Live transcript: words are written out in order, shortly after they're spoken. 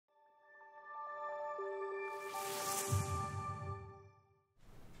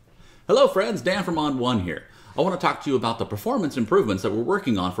Hello friends, Dan from ON1 here. I want to talk to you about the performance improvements that we're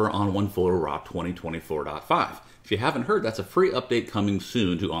working on for ON1 Photo RAW 2024.5. If you haven't heard, that's a free update coming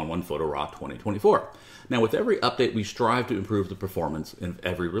soon to ON1 Photo RAW 2024. Now with every update, we strive to improve the performance in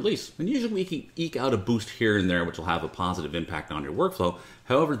every release. And usually we can eke out a boost here and there which will have a positive impact on your workflow.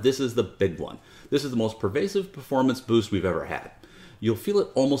 However, this is the big one. This is the most pervasive performance boost we've ever had. You'll feel it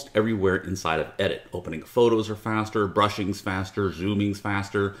almost everywhere inside of Edit. Opening photos are faster, brushing's faster, zooming's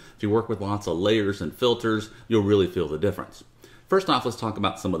faster. If you work with lots of layers and filters, you'll really feel the difference. First off, let's talk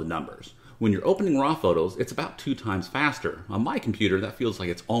about some of the numbers. When you're opening RAW photos, it's about 2 times faster. On my computer, that feels like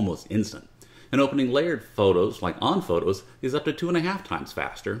it's almost instant. And opening layered photos, like ON Photos, is up to 2.5 times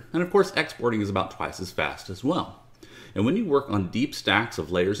faster. And of course, exporting is about twice as fast as well. And when you work on deep stacks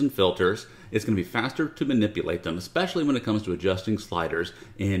of layers and filters, it's going to be faster to manipulate them, especially when it comes to adjusting sliders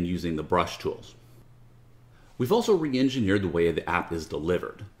and using the brush tools. We've also re-engineered the way the app is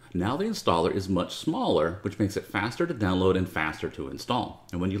delivered. Now the installer is much smaller, which makes it faster to download and faster to install.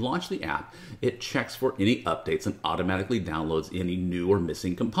 And when you launch the app, it checks for any updates and automatically downloads any new or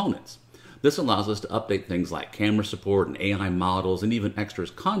missing components. This allows us to update things like camera support and AI models and even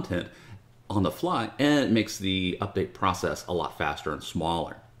extras content on the fly, and it makes the update process a lot faster and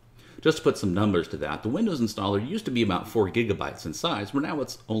smaller. Just to put some numbers to that, the Windows installer used to be about 4 gigabytes in size, where now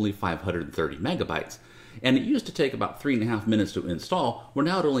it's only 530 megabytes. And it used to take about 3.5 minutes to install, where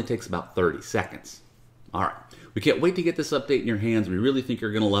now it only takes about 30 seconds. Alright, we can't wait to get this update in your hands. We really think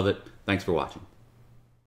you're going to love it. Thanks for watching.